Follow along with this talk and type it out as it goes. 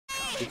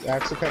It's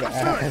actually kind of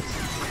ass.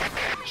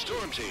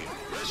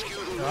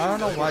 I don't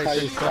know why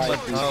it's so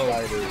much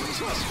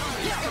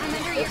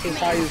This is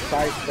how you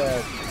fight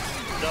them.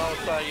 No,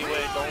 sorry, you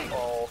wait, don't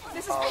fall.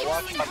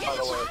 Watch out, by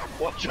the way.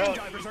 Watch out.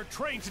 Divers are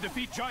trained to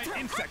defeat giant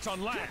insects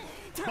on land.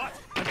 But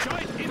a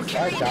giant insect.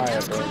 I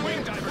died, bro.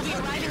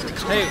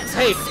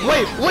 Hey,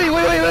 wait.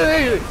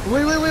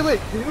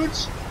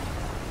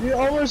 You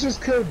almost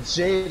just killed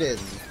Jaden.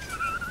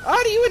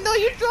 I didn't even know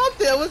you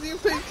dropped it. I wasn't even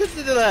paying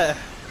attention to that.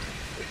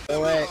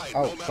 Oh, wait.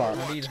 Oh, fuck.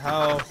 I need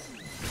help.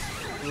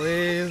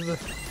 Please.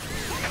 This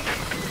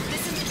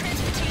is the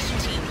transportation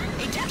team.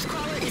 A depth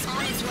crawler is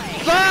on its way.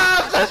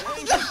 Stop!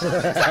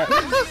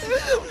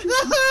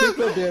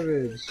 Super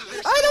damage.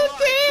 I don't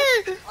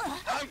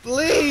care!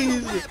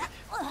 Please!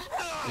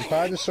 You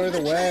probably destroy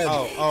the web.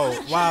 Oh,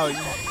 wow.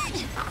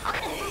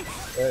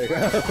 There you go.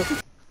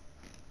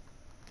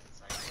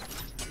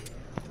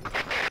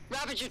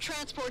 Ravager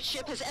transport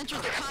ship has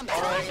entered the combat.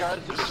 Alright, guys,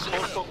 this is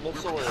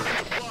looks away.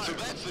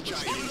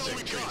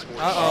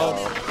 Uh-oh.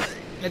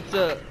 It's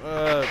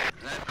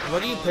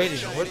what are you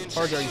painting? What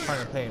part are you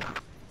trying to paint?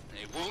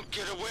 They won't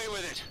get away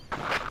with it.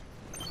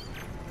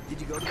 Did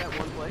you go to that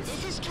one place?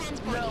 This is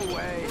transport. No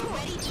way. We're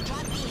ready to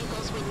drop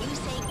vehicles when you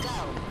say go.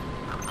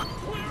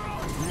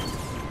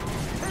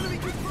 Enemy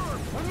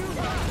confirmed. A new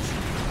batch.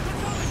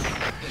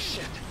 The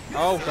ship.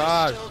 Oh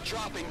God. Still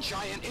dropping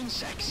giant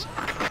insects.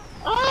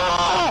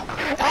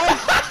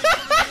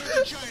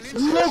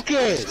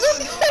 Lucas!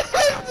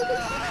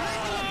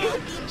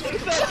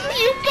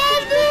 You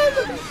got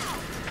him!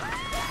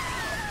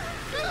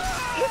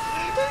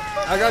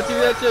 I got you,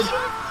 Richard.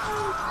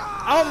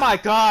 Oh my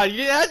God! You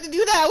didn't have to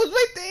do that. I was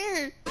right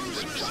there.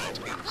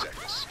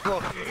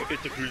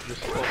 It's a cruise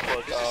missile. Oh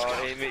fuck.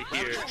 Aim it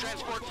here.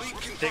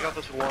 Take out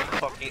this one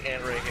fucking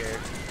ant right here.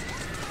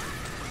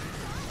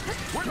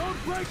 Don't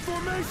break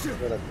formation.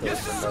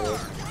 Yes, sir.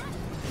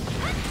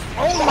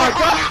 Oh my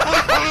God!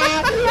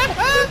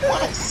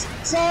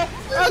 So, I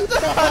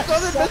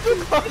thought the missile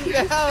falling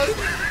down.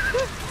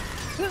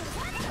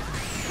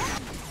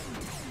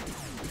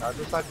 I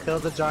just got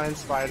killed the giant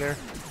spider.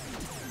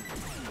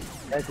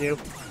 Thank you.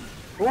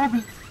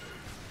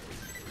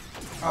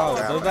 Oh,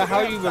 is that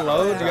how you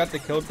reload? You have to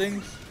kill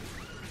things?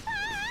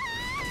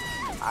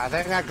 I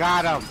think I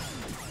got him.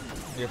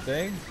 You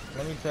think?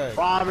 Let me check.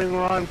 Bombing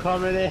run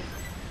coming in.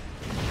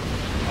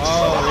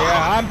 Oh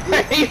yeah, I'm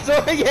pretty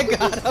sure you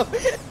got him.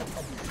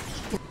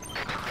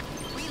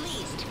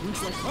 Released.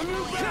 A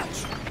new batch.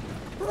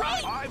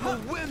 I will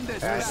win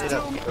this. I need a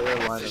clear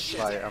line of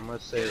sight. I'm gonna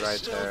say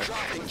right there.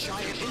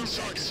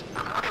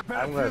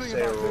 I'm gonna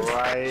say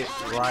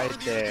right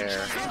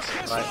there.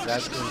 Right,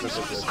 that seems like a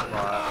good spot.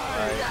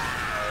 Right.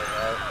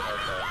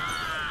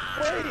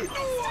 Wait!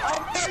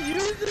 I'm not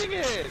using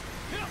it!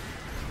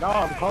 No,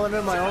 I'm calling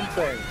in my own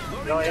thing.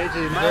 No, AJ,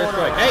 you might That's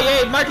wanna... right.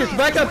 Hey, Marcus,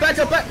 back up!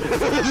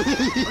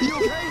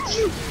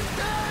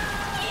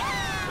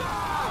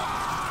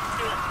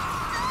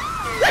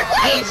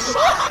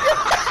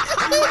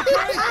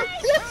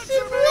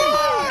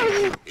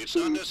 It's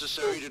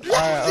unnecessary to do.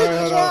 Alright,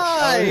 hold on.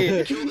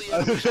 Why?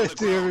 I'm gonna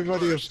do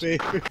everybody a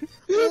favor.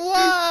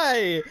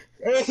 Why?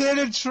 It hit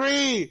a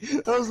tree!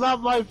 That was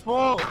not my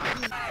fault!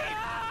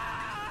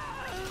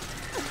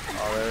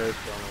 Oh, there is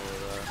one over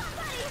there.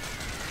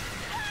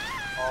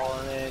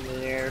 Falling in the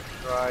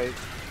airstrike.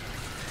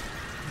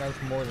 That's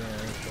more than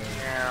anything.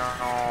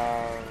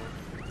 Meow.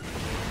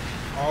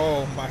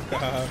 Oh my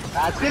God.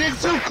 That's getting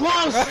too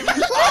close!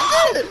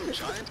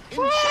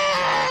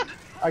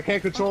 I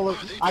can't control it.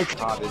 I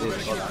can't. It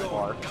didn't go that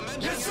far.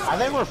 I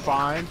think we're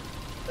fine.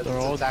 They're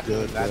all exactly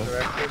good in that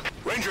direction.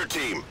 Ranger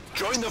team,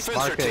 join the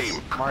fencer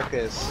team.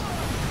 Marcus.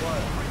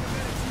 What?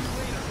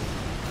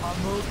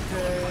 I'm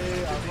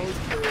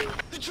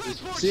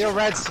okay. See a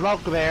red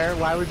smoke there.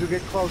 Why would you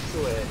get close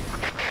to it?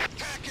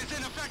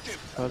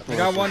 I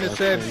got one that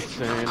said.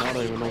 I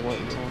don't even know what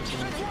it's on.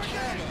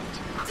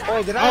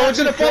 Oh, did I Oh, it's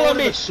gonna follow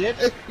me.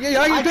 Yeah,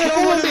 you gonna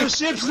follow me. The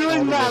ship's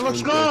doing that.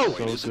 Let's go.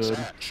 So good.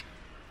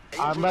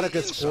 I'm gonna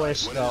get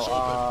squished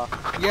though.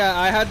 Yeah,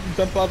 I had to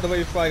jump out the way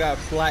before I got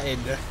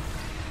flattened.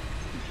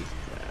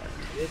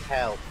 It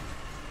helped.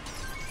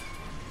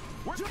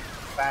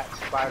 Fat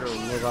spider will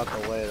move out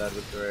the way. That'd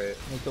be great.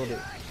 I killed it.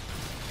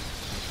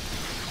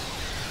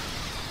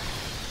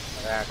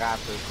 Yeah, I got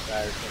this,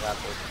 guys. I got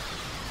this.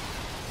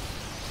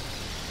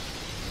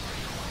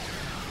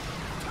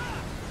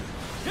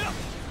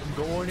 I'm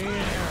going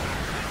in.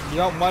 You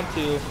don't want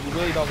to. You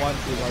really don't want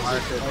to.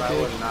 Marcus, I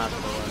would not go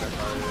in if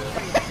I were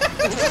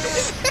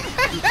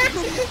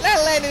That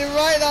landed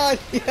right on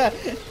you.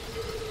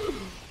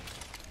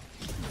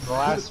 The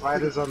last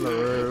spider's on the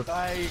roof.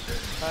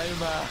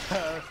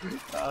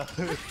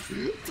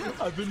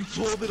 I've been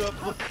folded up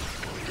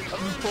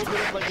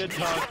like a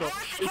taco.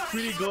 It's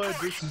pretty good.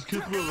 This is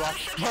good with rock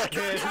my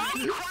head.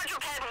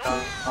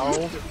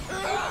 Oh.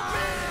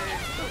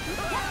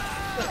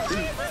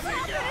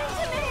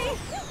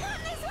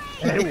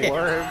 It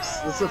works.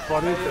 It's a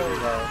funny thing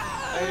though.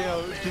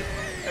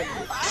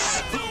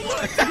 Oh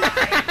my God!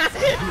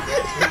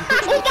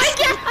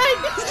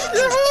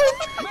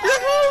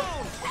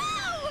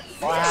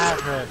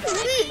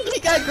 He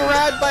got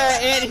grabbed by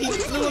an ant. He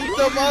flew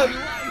himself up.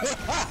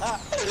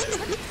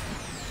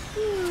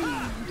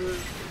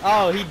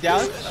 Oh, he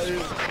down?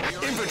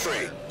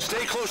 Infantry,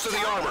 stay close to the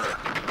armor.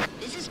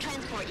 This is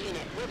transport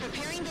unit. We're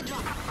preparing the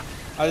drop.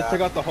 I just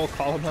took out the whole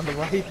column on the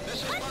right.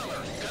 This is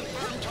Butler.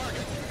 Confirm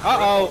target.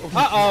 Uh-oh,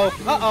 uh-oh,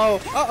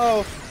 uh-oh,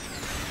 uh-oh.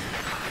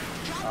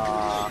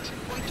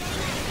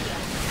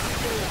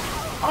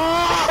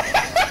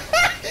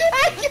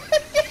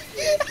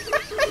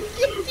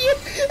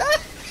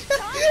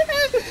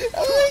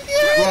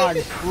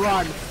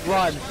 Run!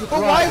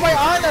 But why am I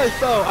on us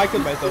though? I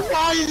killed myself.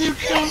 Why did you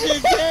kill me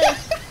again?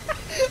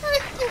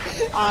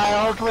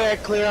 Hopefully I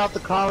clear out the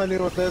colony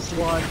with this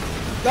one.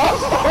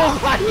 Oh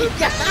my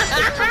god!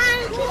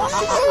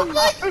 Oh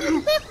my god!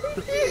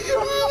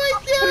 Oh my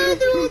god!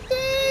 They're all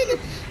dead!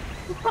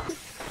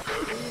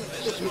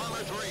 This is Bomber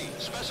 3.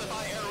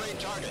 Specify air raid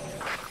target.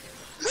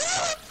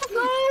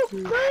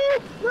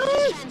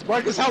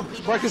 Marcus, help!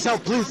 Marcus,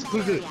 help! Please!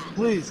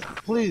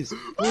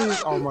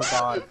 Oh my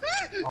god!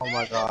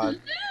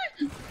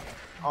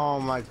 Oh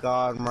my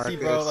god, Marcus! See,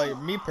 bro,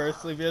 like me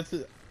personally,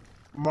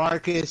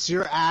 Marcus,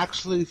 you're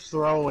actually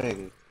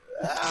throwing.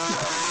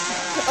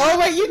 Oh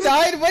wait, you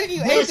died? What did you?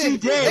 Yes, Aiden, he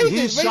did. He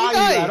Aiden, shot when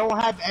you. you die? I don't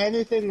have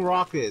anything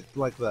rocket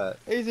like that.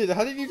 Aiden,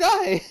 how did you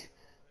die?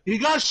 He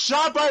got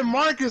shot by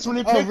Marcus when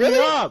he Oh, picked really?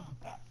 me up.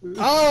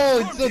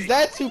 Oh, so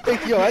that's who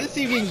picked you up. I didn't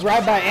see you being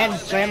grabbed by an ant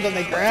and slammed on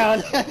the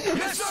ground.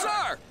 Yes,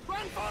 sir!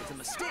 It's a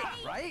mistake,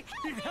 right?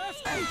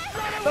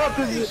 No,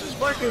 because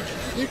Marcus,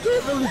 you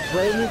can't really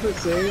blame me for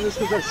saying this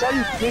because I saw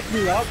you pick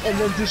me up and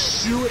then just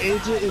shoot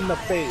Agent in the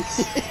face.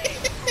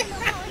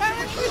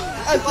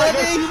 I saw the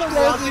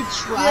rocket explosion.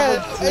 travel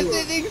Yeah, I through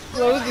said the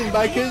explosion, but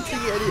I couldn't see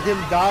him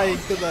dying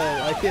because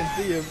I can't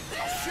see him.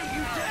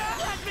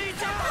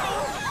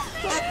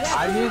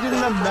 I'm using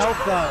the melt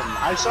gun.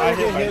 I saw you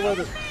get hit with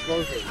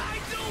explosion.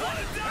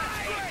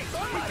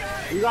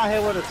 You got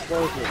hit with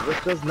explosion. This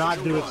does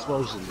not do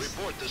explosions.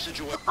 Report the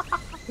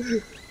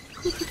situation.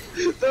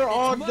 They're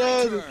all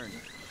dead.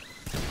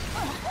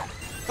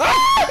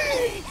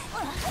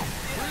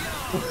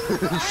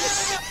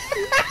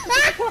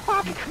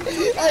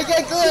 I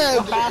got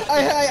grabbed.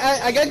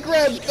 I got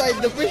grabbed.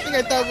 The first thing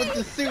I thought was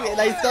the suit, and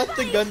I saw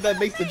the gun that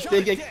makes a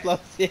big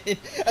explosion.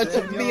 I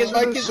took me and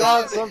Marcus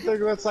out. Something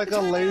that's like a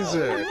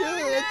laser.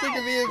 I took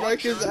me and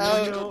Marcus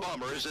out.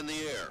 Bomber is in the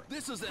air.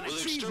 This is an We'll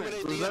achievement.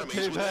 exterminate the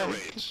enemies with air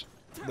raids.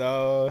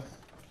 No.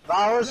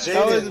 That was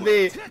That was Jaden.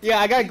 me. Yeah,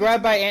 I got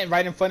grabbed by an ant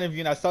right in front of you,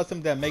 and I saw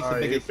something that makes a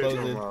big you picked him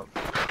explosion. up.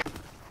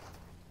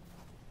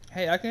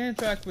 Hey, I can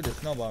interact with the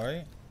snowball,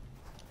 right?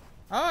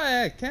 Oh,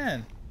 yeah, I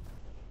can.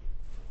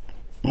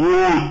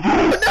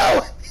 Oh,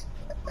 no!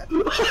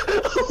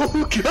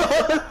 Oh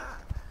god!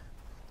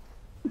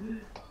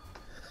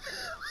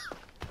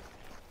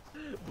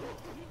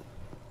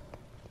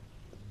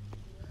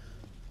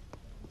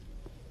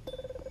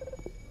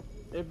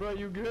 Hey bro,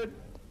 you good?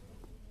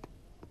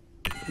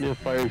 Yeah,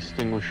 fire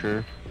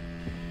extinguisher.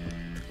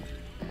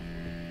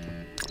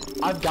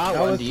 I've got That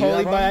one. was Do you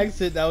totally have by one?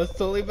 accident. That was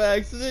totally by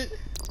accident.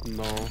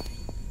 No.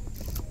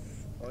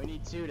 Oh, we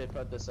need 2 to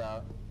put this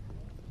out.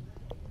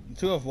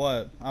 2 of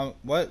what?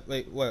 What?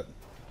 Wait, what?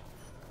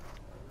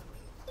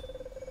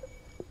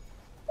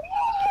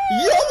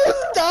 You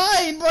almost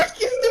died, Marcus!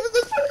 There was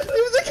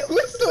a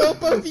whistle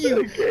above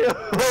you! Okay,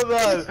 hold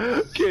on.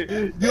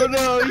 Okay, you know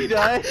how he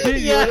died?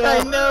 Yeah, You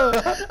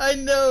I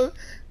know.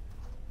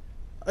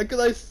 Cause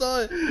I saw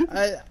it.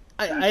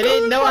 I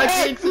didn't know I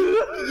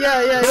could.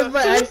 Yeah, it was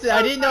by accident.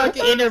 I didn't know I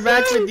could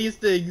interact with these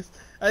things.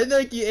 I didn't know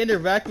I could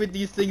interact with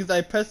these things.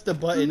 I pressed the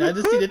button. I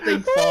just see the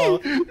thing fall.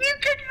 You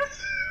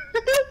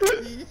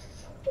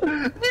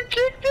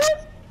kicked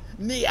it?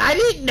 I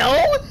didn't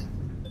know.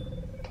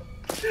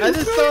 I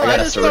just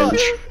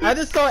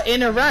saw it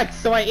interact,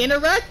 so I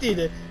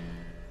interacted.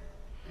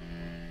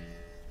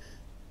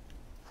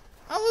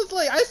 I was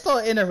like, I saw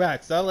it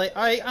interact, so I was like,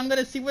 alright, I'm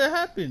gonna see what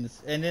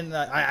happens. And then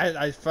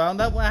I found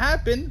out what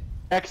happened.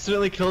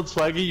 Accidentally killed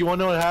Swaggy. You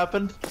wanna know what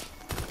happened?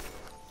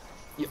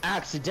 You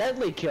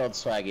accidentally killed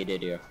Swaggy,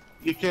 did you?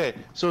 Okay,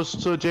 so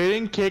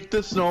Jaden kicked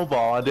the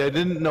snowball and I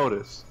didn't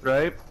notice,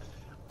 right?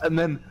 And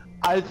then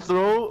I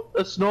throw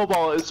a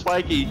snowball at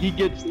Swaggy. He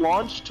gets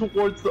launched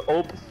towards the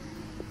open.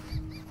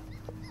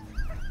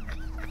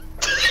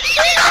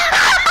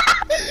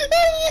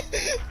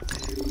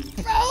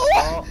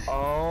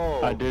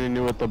 I didn't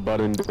know what the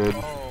button did.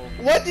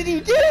 What did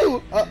you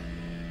do?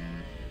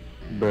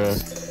 Bruh.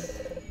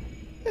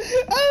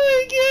 Oh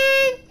my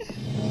god!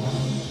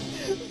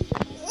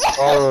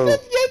 Oh.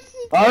 Yes.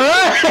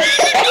 Alright!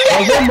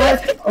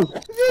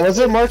 Was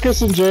it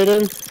Marcus and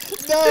Jaden?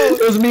 No!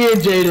 It was me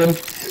and Jaden.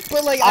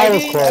 But like, I I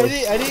was close.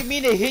 didn't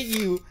mean to hit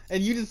you,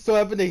 and you just so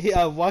happened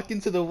to walk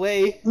into the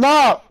way.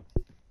 No!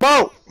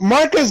 Bro,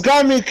 Marcus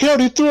got me killed.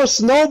 He threw a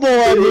snowball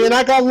at me and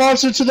I got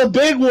launched into the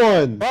big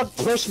one. Bro,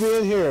 push me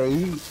in here.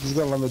 He's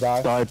gonna let me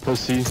die. Die,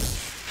 pussy.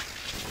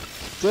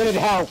 Jaden,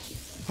 help.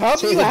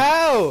 Help you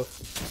how?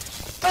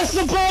 That's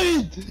the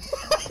button!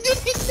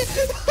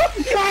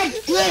 God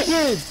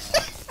damn it!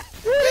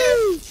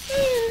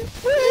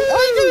 I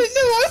didn't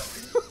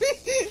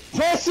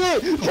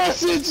it!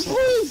 Message,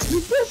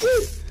 please!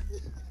 Message!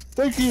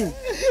 Thank you!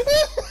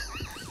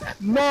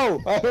 No!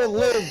 I don't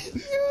live!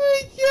 Oh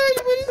my god,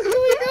 what is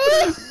going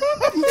on?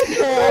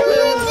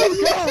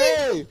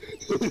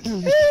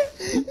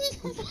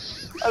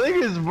 I think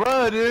it's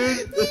bruh,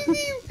 dude.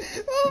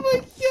 Oh my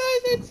god,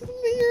 that's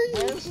hilarious!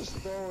 I was just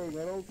throwing,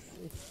 I'm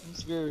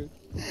scared.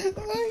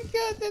 Oh my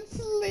god, that's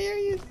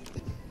hilarious!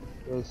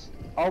 Yes.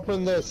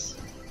 Open this!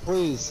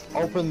 Please,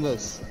 open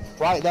this!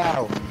 Right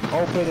now!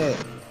 Open it!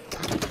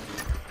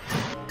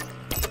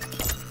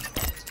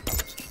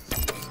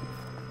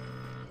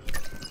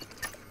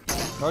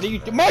 What are you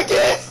doing?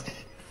 Marcus!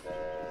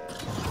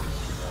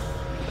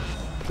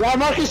 Yeah,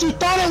 Marcus, you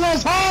thought it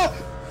was, huh?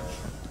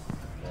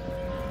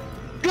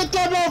 Get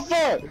that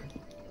motherfucker!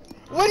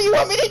 What do you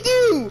want me to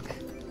do?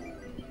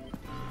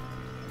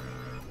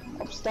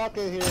 I'm stuck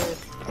in here.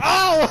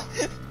 Ow!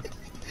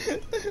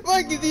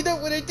 Marcus, you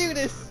don't want to do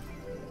this!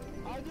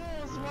 I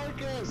did,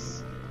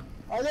 Marcus!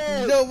 I You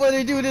did! don't want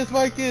to do this,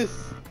 Marcus!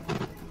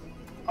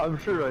 I'm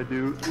sure I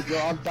do. Yo,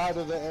 I'm down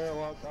to the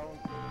airlock.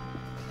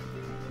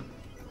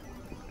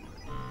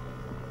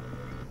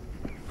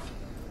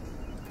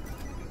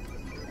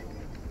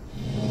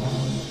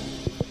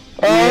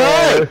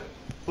 Alright!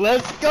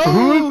 Let's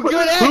go!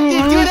 Good acting!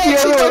 Good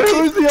acting, Marcus!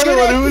 Who's the other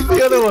one? Who's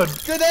the other one?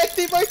 Good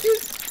acting, Marcus!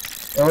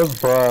 That was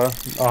bruh.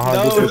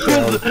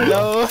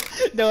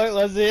 100%. No, it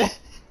wasn't.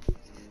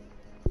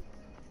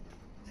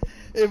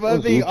 If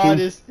I'm being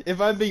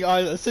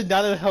honest, so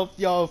now that helped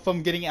y'all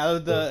from getting out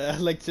of the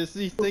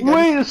electricity thing.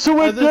 Wait,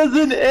 so it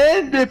doesn't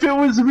end? If it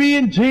was me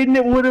and Jaden,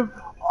 it would have.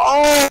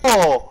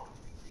 Oh!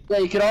 Yeah,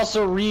 you could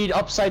also read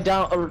upside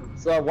down or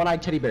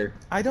one-eyed teddy bear.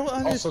 I don't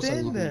Also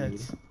understand that.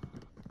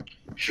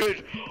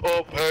 Shit.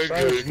 Oh, Guys,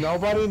 pancake.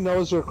 nobody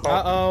knows your call.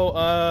 Uh-oh,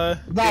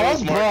 Nah,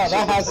 that's bruh.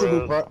 That has to be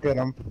bruh. Get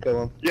him.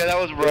 Kill him. Yeah, that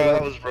was bruh.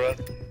 That was bruh.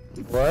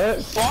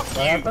 What? Fuck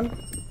What happened?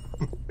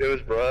 It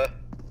was bruh.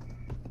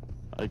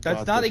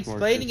 that's not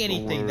explaining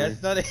anything.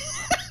 That's not.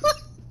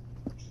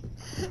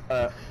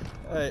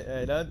 Alright,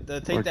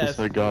 take Marcus, that.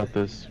 I got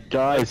this.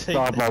 Guys,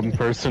 stop them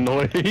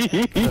personally.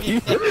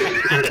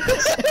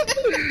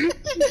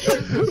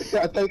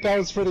 I think that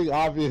was pretty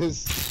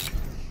obvious.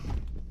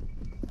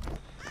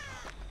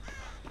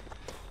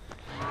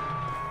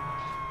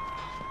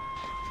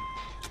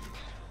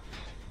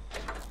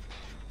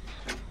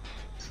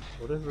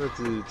 What if it's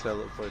you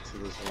teleport to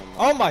this one?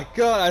 Oh my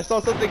god, I saw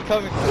something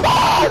coming.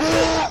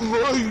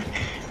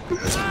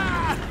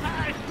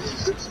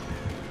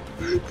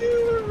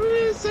 You were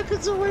really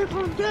seconds away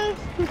from death.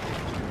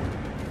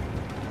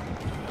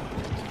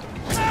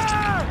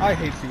 I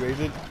hate you,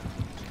 Agent.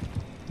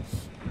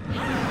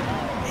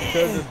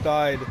 Because it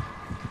died.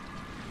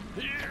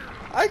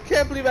 I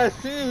can't believe as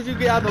soon as you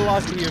get out of the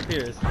lock, he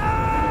appears.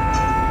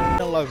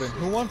 11.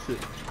 Who wants it?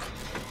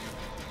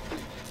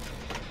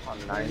 On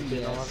 1911?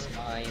 Yes,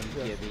 I am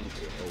giving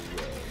it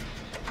away.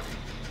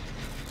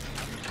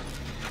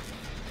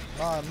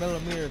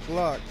 9mm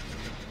Glock.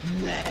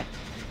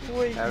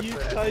 Wait, you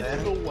guys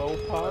are the well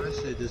pop?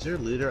 Honestly, does your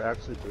leader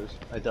actually boost?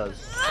 It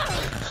does.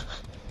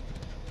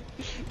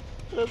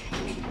 I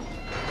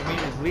mean,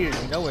 it's weird.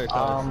 You know where it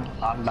comes.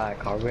 I'm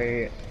back. Are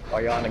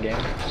you on the game?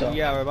 So.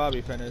 Yeah, we're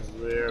Bobby finished.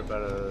 We're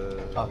about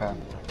to... Okay.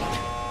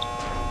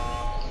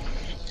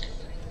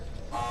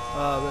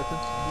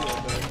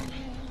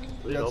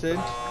 That's it.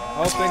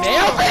 Open it!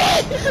 Open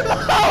it!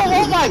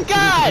 Oh my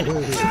god!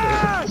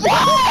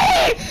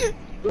 Why?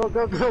 Go,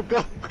 go, go,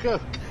 go, go.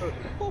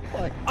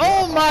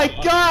 Oh my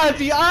god,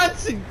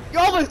 Beyonce! You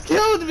almost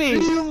killed me!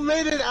 You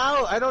made it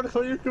out. I don't know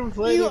what you're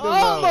complaining You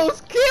about.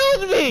 almost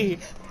killed me!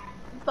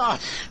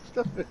 Gosh,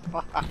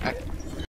 fine.